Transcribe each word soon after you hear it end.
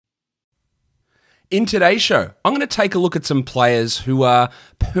In today's show, I'm going to take a look at some players who are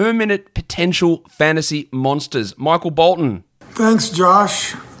permanent potential fantasy monsters. Michael Bolton. Thanks,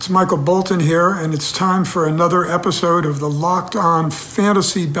 Josh. It's Michael Bolton here, and it's time for another episode of the Locked On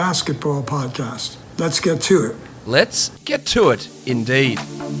Fantasy Basketball Podcast. Let's get to it. Let's get to it, indeed.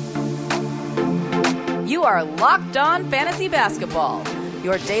 You are Locked On Fantasy Basketball,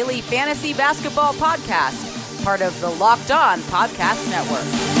 your daily fantasy basketball podcast, part of the Locked On Podcast Network.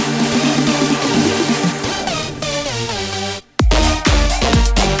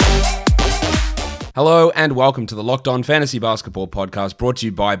 Hello and welcome to the Locked On Fantasy Basketball Podcast, brought to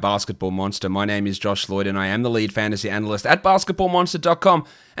you by Basketball Monster. My name is Josh Lloyd and I am the lead fantasy analyst at basketballmonster.com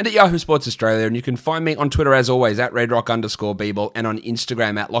and at Yahoo Sports Australia. And you can find me on Twitter as always at redrock_bball and on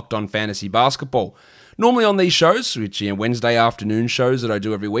Instagram at Locked On Fantasy Basketball. Normally on these shows, which are Wednesday afternoon shows that I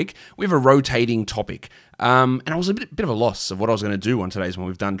do every week, we have a rotating topic. And I was a bit of a loss of what I was going to do on today's one.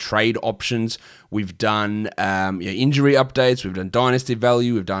 We've done trade options, we've done injury updates, we've done dynasty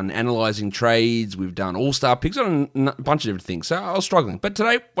value, we've done analysing trades, we've done all-star picks, I've done a bunch of different things. So I was struggling. But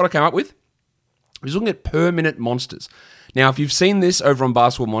today, what I came up with was looking at per-minute monsters. Now, if you've seen this over on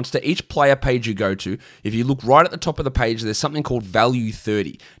Basketball Monster, each player page you go to, if you look right at the top of the page, there's something called Value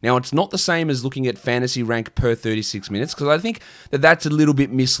 30. Now, it's not the same as looking at fantasy rank per 36 minutes, because I think that that's a little bit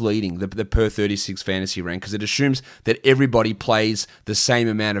misleading, the per 36 fantasy rank, because it assumes that everybody plays the same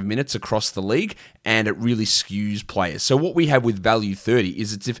amount of minutes across the league, and it really skews players. So what we have with Value 30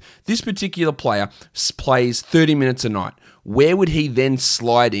 is it's if this particular player plays 30 minutes a night, where would he then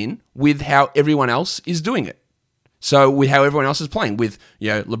slide in with how everyone else is doing it? So with how everyone else is playing, with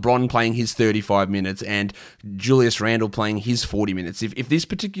LeBron playing his 35 minutes and Julius Randle playing his 40 minutes. If this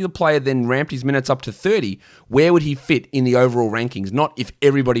particular player then ramped his minutes up to 30, where would he fit in the overall rankings? Not if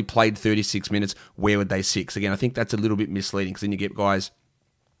everybody played 36 minutes, where would they sit? Again, I think that's a little bit misleading because then you get guys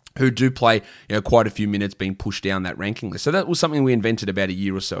who do play quite a few minutes being pushed down that ranking list. So that was something we invented about a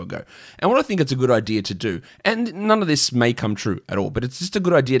year or so ago. And what I think it's a good idea to do, and none of this may come true at all, but it's just a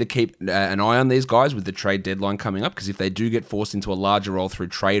good idea to keep an eye on these guys with the trade deadline coming up, because if they do get forced into a larger role through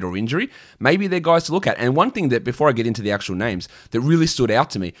trade or injury, maybe they're guys to look at. And one thing that, before I get into the actual names, that really stood out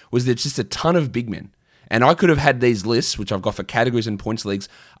to me was there's just a ton of big men. And I could have had these lists, which I've got for categories and points leagues,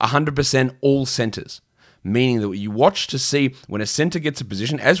 100% all centers. Meaning that you watch to see when a center gets a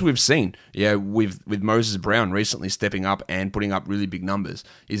position, as we've seen, with Moses Brown recently stepping up and putting up really big numbers,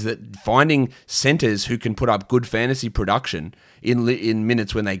 is that finding centers who can put up good fantasy production in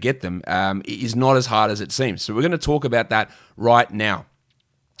minutes when they get them is not as hard as it seems. So we're going to talk about that right now.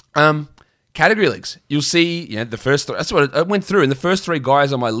 Category leagues. You'll see, the first that's what I went through, and the first three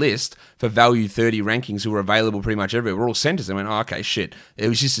guys on my list for Value 30 rankings who were available pretty much everywhere were all centers. I went, okay, shit. It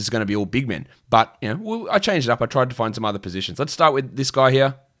was just it's going to be all big men. But, I changed it up. I tried to find some other positions. Let's start with this guy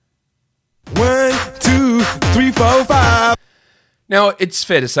here. 1, 2, 3, 4, 5. Now, it's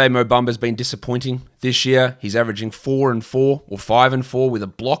fair to say Mo Bamba's been disappointing this year. He's averaging 4 and 4 or 5 and 4 with a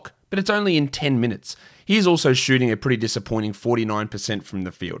block, but it's only in 10 minutes. He's also shooting a pretty disappointing 49% from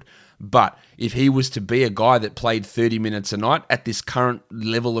the field. But if he was to be a guy that played 30 minutes a night at this current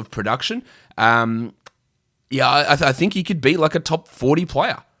level of production, I think he could be like a top 40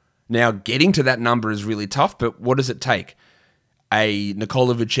 player. Now, getting to that number is really tough, but what does it take? A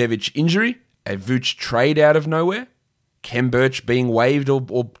Nikola Vucevic injury? A Vuce trade out of nowhere? Kem Birch being waived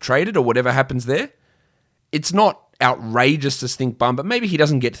or traded or whatever happens there? It's not outrageous to think Bamba. Maybe he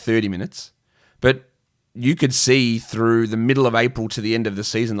doesn't get 30 minutes, but you could see through the middle of April to the end of the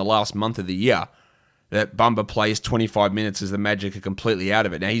season, the last month of the year, that Bamba plays 25 minutes as the Magic are completely out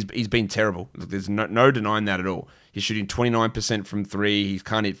of it. Now, he's been terrible. There's no denying that at all. He's shooting 29% from three. He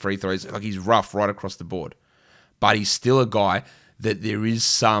can't hit free throws. He's rough right across the board. But he's still a guy that there is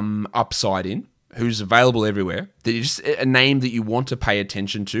some upside in, who's available everywhere, that is just a name that you want to pay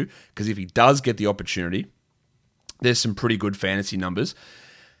attention to, because if he does get the opportunity, there's some pretty good fantasy numbers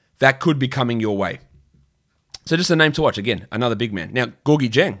that could be coming your way. So just a name to watch. Again, another big man. Now, Gorgui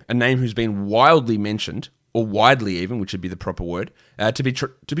Dieng, a name who's been wildly mentioned, or widely even, which would be the proper word, to be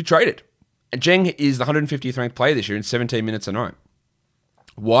traded. And Dieng is the 150th ranked player this year in 17 minutes a night.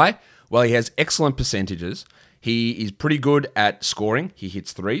 Why? Well, he has excellent percentages. He is pretty good at scoring. He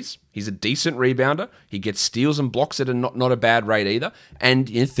hits threes. He's a decent rebounder. He gets steals and blocks at not a bad rate either. And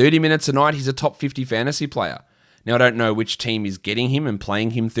in 30 minutes a night, he's a top 50 fantasy player. Now, I don't know which team is getting him and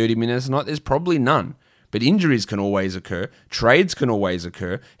playing him 30 minutes a night. There's probably none. But injuries can always occur. Trades can always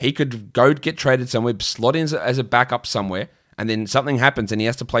occur. He could go get traded somewhere, slot in as a backup somewhere, and then something happens and he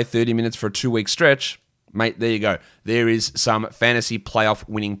has to play 30 minutes for a 2-week stretch. Mate, there you go. There is some fantasy playoff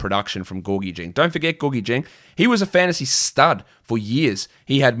winning production from Gorgie Jing. Don't forget Gorgie Jing. He was a fantasy stud for years.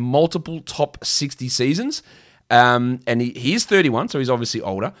 He had multiple top 60 seasons. And he is 31, so he's obviously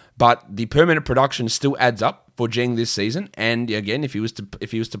older. But the per-minute production still adds up for Jing this season. And again, if he was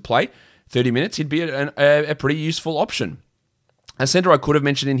to play 30 minutes, he'd be a pretty useful option. A centre I could have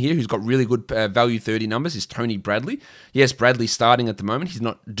mentioned in here who's got really good value 30 numbers is Tony Bradley. Yes, Bradley's starting at the moment. He's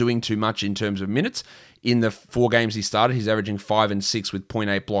not doing too much in terms of minutes. In the 4 games he started, he's averaging 5 and 6 with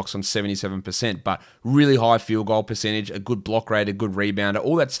 0.8 blocks on 77%, but really high field goal percentage, a good block rate, a good rebounder,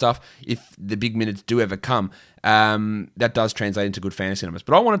 all that stuff. If the big minutes do ever come, that does translate into good fantasy numbers.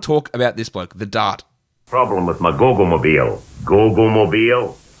 But I want to talk about this bloke, the Dart. Problem with my Go-Go-Mobile.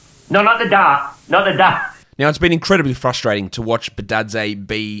 Go-Go-Mobile? No, not the Dart. Not the Dart. Now, it's been incredibly frustrating to watch Badadze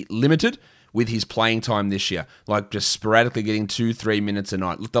be limited with his playing time this year, like just sporadically getting 2-3 minutes a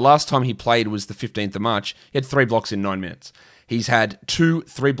night. Look, the last time he played was the 15th of March. He had 3 blocks in 9 minutes. He's had 2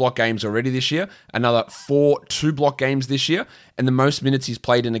 3-block games already this year, another 4 2-block games this year, and the most minutes he's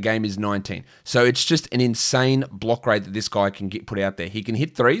played in a game is 19. So it's just an insane block rate that this guy can put out there. He can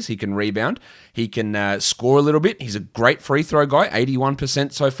hit threes, he can rebound, he can score a little bit. He's a great free throw guy,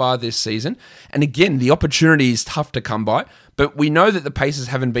 81% so far this season. And again, the opportunity is tough to come by, but we know that the Pacers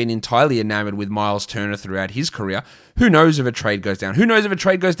haven't been entirely enamored with Miles Turner throughout his career. Who knows if a trade goes down? Who knows if a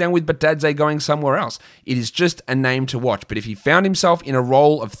trade goes down with Badadze going somewhere else? It is just a name to watch. But if he found himself in a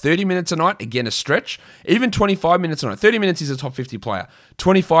role of 30 minutes a night, again, a stretch, even 25 minutes a night, 30 minutes he's a top 50 player.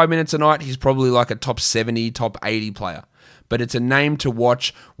 25 minutes a night, he's probably like a top 70, top 80 player. But it's a name to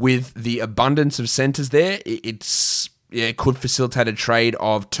watch with the abundance of centers there. It could facilitate a trade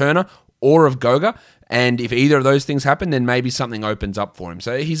of Turner or of Goga. And if either of those things happen, then maybe something opens up for him.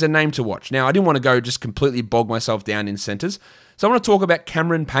 So he's a name to watch. Now, I didn't want to go just completely bog myself down in centers. So I want to talk about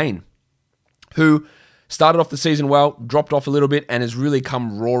Cameron Payne, who started off the season well, dropped off a little bit, and has really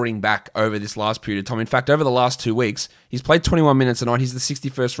come roaring back over this last period of time. In fact, over the last 2 weeks, he's played 21 minutes a night. He's the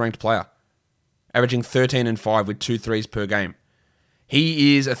 61st ranked player, averaging 13 and 5 with 2 threes per game.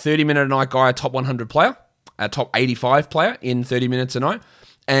 He is a 30-minute a night guy, a top 100 player, a top 85 player in 30 minutes a night.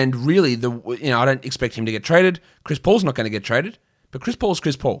 And really, I don't expect him to get traded. Chris Paul's not going to get traded, but Chris Paul's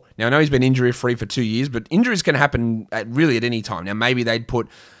Chris Paul. Now, I know he's been injury-free for 2 years, but injuries can happen at any time. Now, maybe they'd put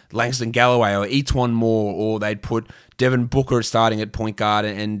Langston Galloway or Etuan Moore, or they'd put Devin Booker starting at point guard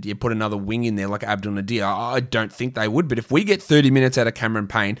and you put another wing in there like Abdul Nadir. I don't think they would, but if we get 30 minutes out of Cameron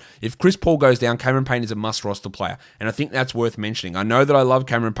Payne, if Chris Paul goes down, Cameron Payne is a must-roster player, and I think that's worth mentioning. I know that I love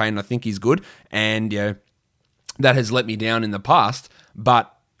Cameron Payne, I think he's good, and that has let me down in the past,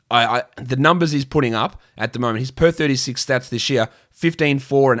 but the numbers he's putting up at the moment, his per 36 stats this year, 15,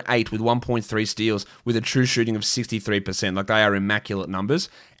 4, and 8 with 1.3 steals with a true shooting of 63%. Like, they are immaculate numbers,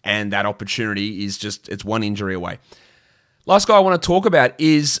 and that opportunity is it's one injury away. Last guy I want to talk about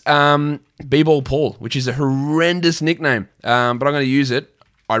is B-Ball Paul, which is a horrendous nickname, but I'm going to use it,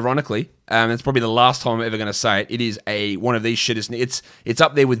 ironically. It's probably the last time I'm ever going to say it. It is one of these shittest. It's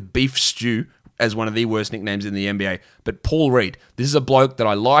up there with Beef Stew as one of the worst nicknames in the NBA. But Paul Reed, this is a bloke that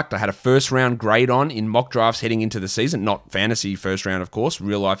I liked. I had a first-round grade on in mock drafts heading into the season. Not fantasy first round, of course.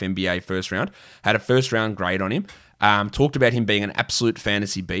 Real-life NBA first round. Had a first-round grade on him. Talked about him being an absolute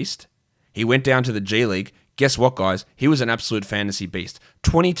fantasy beast. He went down to the G League. Guess what, guys? He was an absolute fantasy beast.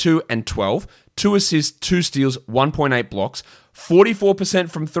 22 and 12, 2 assists, 2 steals, 1.8 blocks,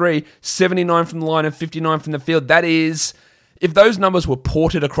 44% from 3, 79 from the line, and 59 from the field. That is... If those numbers were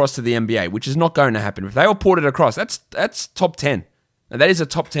ported across to the NBA, which is not going to happen, if they were ported across, that's top 10. Now, that is a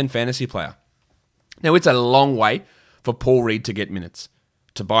top 10 fantasy player. Now, it's a long way for Paul Reed to get minutes.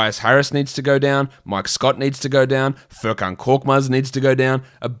 Tobias Harris needs to go down. Mike Scott needs to go down. Furkan Korkmaz needs to go down.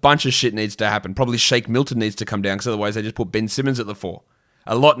 A bunch of shit needs to happen. Probably Shake Milton needs to come down, because otherwise they just put Ben Simmons at the 4.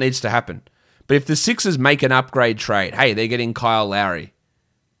 A lot needs to happen. But if the Sixers make an upgrade trade, hey, they're getting Kyle Lowry,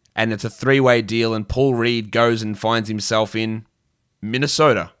 and it's a 3-way deal, and Paul Reed goes and finds himself in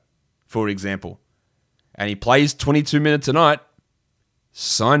Minnesota, for example, and he plays 22 minutes a night,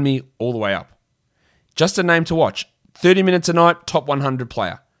 sign me all the way up. Just a name to watch. 30 minutes a night, top 100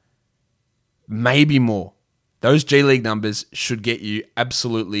 player. Maybe more. Those G League numbers should get you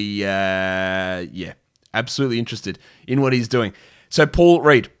absolutely, absolutely interested in what he's doing. So Paul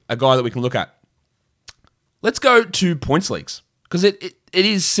Reed, a guy that we can look at. Let's go to points leagues, because it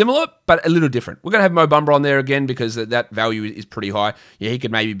is similar, but a little different. We're going to have Mo Bamba on there again because that value is pretty high. Yeah, he could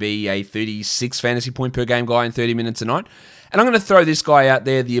maybe be a 36 fantasy point per game guy in 30 minutes a night. And I'm going to throw this guy out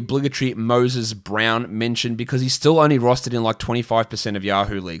there, the obligatory Moses Brown mention, because he's still only rostered in like 25% of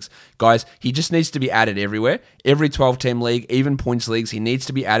Yahoo leagues. Guys, he just needs to be added everywhere. Every 12-team league, even points leagues, he needs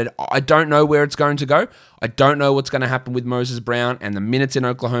to be added. I don't know where it's going to go. I don't know what's going to happen with Moses Brown and the minutes in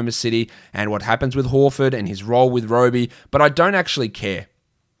Oklahoma City and what happens with Horford and his role with Roby, but I don't actually care.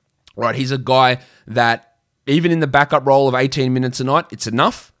 Right, he's a guy that even in the backup role of 18 minutes a night, it's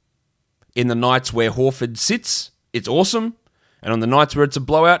enough. In the nights where Horford sits, it's awesome. And on the nights where it's a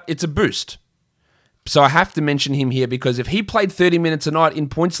blowout, it's a boost. So I have to mention him here because if he played 30 minutes a night in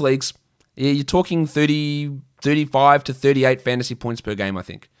points leagues, yeah, you're talking 35 to 38 fantasy points per game, I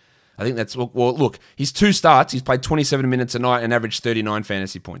think. I think that's, well, look, his 2 starts, he's played 27 minutes a night and averaged 39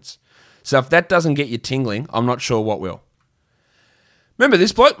 fantasy points. So if that doesn't get you tingling, I'm not sure what will. Remember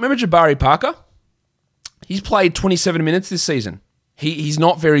this bloke? Remember Jabari Parker? He's played 27 minutes this season. He's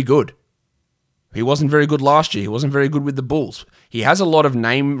not very good. He wasn't very good last year. He wasn't very good with the Bulls. He has a lot of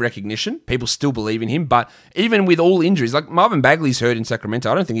name recognition. People still believe in him, but even with all injuries, like Marvin Bagley's hurt in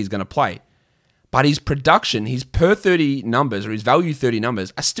Sacramento, I don't think he's going to play. But his production, his per 30 numbers, or his value 30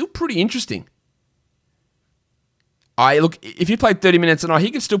 numbers, are still pretty interesting. Look, if he played 30 minutes a night,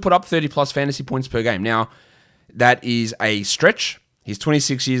 he could still put up 30 plus fantasy points per game. Now, that is a stretch. He's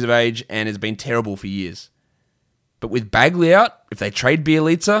 26 years of age and has been terrible for years. But with Bagley out, if they trade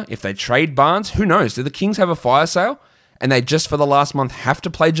Bielitsa, if they trade Barnes, who knows? Do the Kings have a fire sale and they just for the last month have to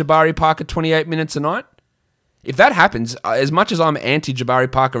play Jabari Parker 28 minutes a night? If that happens, as much as I'm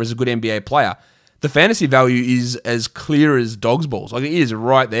anti-Jabari Parker as a good NBA player, the fantasy value is as clear as dog's balls. Like, it is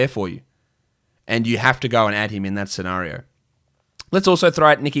right there for you. And you have to go and add him in that scenario. Let's also throw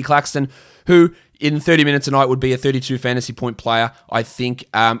out Nicky Claxton, who in 30 minutes a night would be a 32 fantasy point player. I think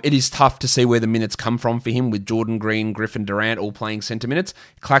it is tough to see where the minutes come from for him with Jordan Green, Griffin Durant all playing center minutes.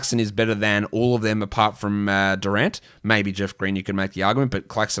 Claxton is better than all of them apart from Durant. Maybe Jeff Green, you can make the argument, but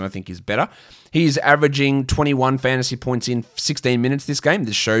Claxton I think is better. He's averaging 21 fantasy points in 16 minutes this game.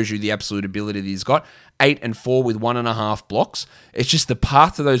 This shows you the absolute ability that he's got. 8 and 4 with 1.5 blocks. It's just the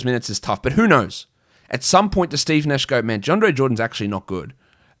path to those minutes is tough, but who knows? At some point, does Steve Nash go, man, DeAndre Jordan's actually not good.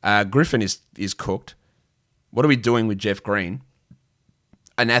 Griffin is cooked. What are we doing with Jeff Green?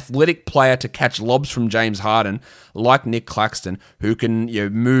 An athletic player to catch lobs from James Harden, like Nick Claxton, who can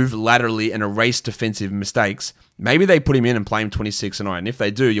move laterally and erase defensive mistakes. Maybe they put him in and play him 26 a night. And if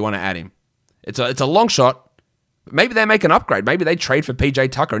they do, you want to add him. It's a long shot. Maybe they make an upgrade. Maybe they trade for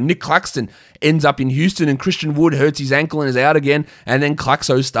PJ Tucker. Nick Claxton ends up in Houston and Christian Wood hurts his ankle and is out again. And then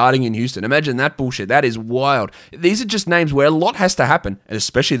Claxo's starting in Houston. Imagine that bullshit. That is wild. These are just names where a lot has to happen. And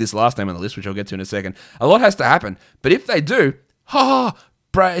especially this last name on the list, which I'll get to in a second. A lot has to happen. But if they do,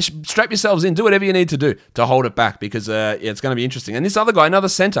 strap yourselves in. Do whatever you need to do to hold it back because it's going to be interesting. And this other guy, another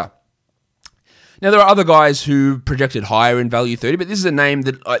center. Now, there are other guys who projected higher in value 30, but this is a name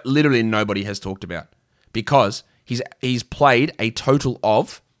that literally nobody has talked about because he's played a total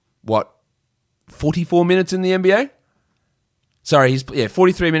of, 44 minutes in the NBA? Sorry,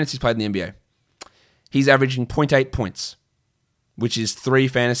 43 minutes he's played in the NBA. He's averaging 0.8 points, which is 3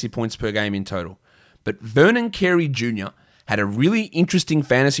 fantasy points per game in total. But Vernon Carey Jr. had a really interesting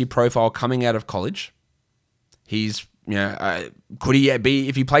fantasy profile coming out of college. He's, could he be,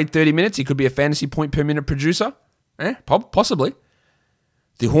 if he played 30 minutes, he could be a fantasy point per minute producer? Possibly.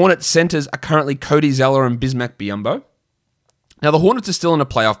 The Hornets centers are currently Cody Zeller and Bismack Biyombo. Now, the Hornets are still in a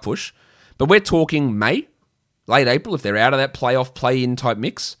playoff push, but we're talking May, late April, if they're out of that playoff play-in type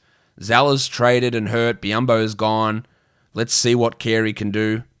mix. Zeller's traded and hurt. Biyombo is gone. Let's see what Carey can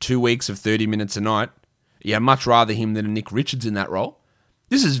do. 2 weeks of 30 minutes a night. Yeah, much rather him than a Nick Richards in that role.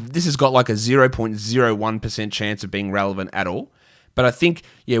 This has got like a 0.01% chance of being relevant at all. But I think,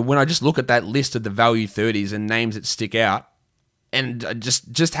 when I just look at that list of the value 30s and names that stick out, and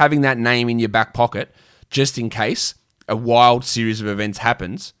just having that name in your back pocket, just in case a wild series of events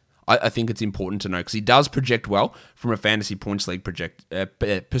happens, I think it's important to know because he does project well from a fantasy points league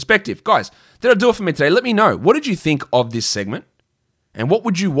perspective. Guys, that'll do it for me today. Let me know, what did you think of this segment? And what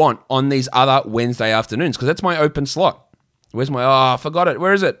would you want on these other Wednesday afternoons? Because that's my open slot. Where's my... I forgot it.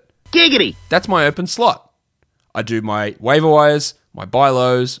 Where is it? Giggity! That's my open slot. I do my waiver wires, my buy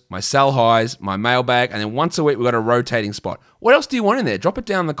lows, my sell highs, my mailbag, and then once a week we've got a rotating spot. What else do you want in there? Drop it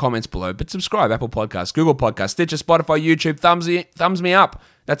down in the comments below, but subscribe. Apple Podcasts, Google Podcasts, Stitcher, Spotify, YouTube, thumbs me up.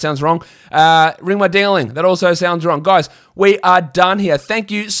 That sounds wrong. Ring my ding-a-ling. That also sounds wrong. Guys, we are done here.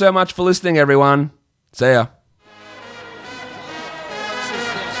 Thank you so much for listening, everyone. See ya.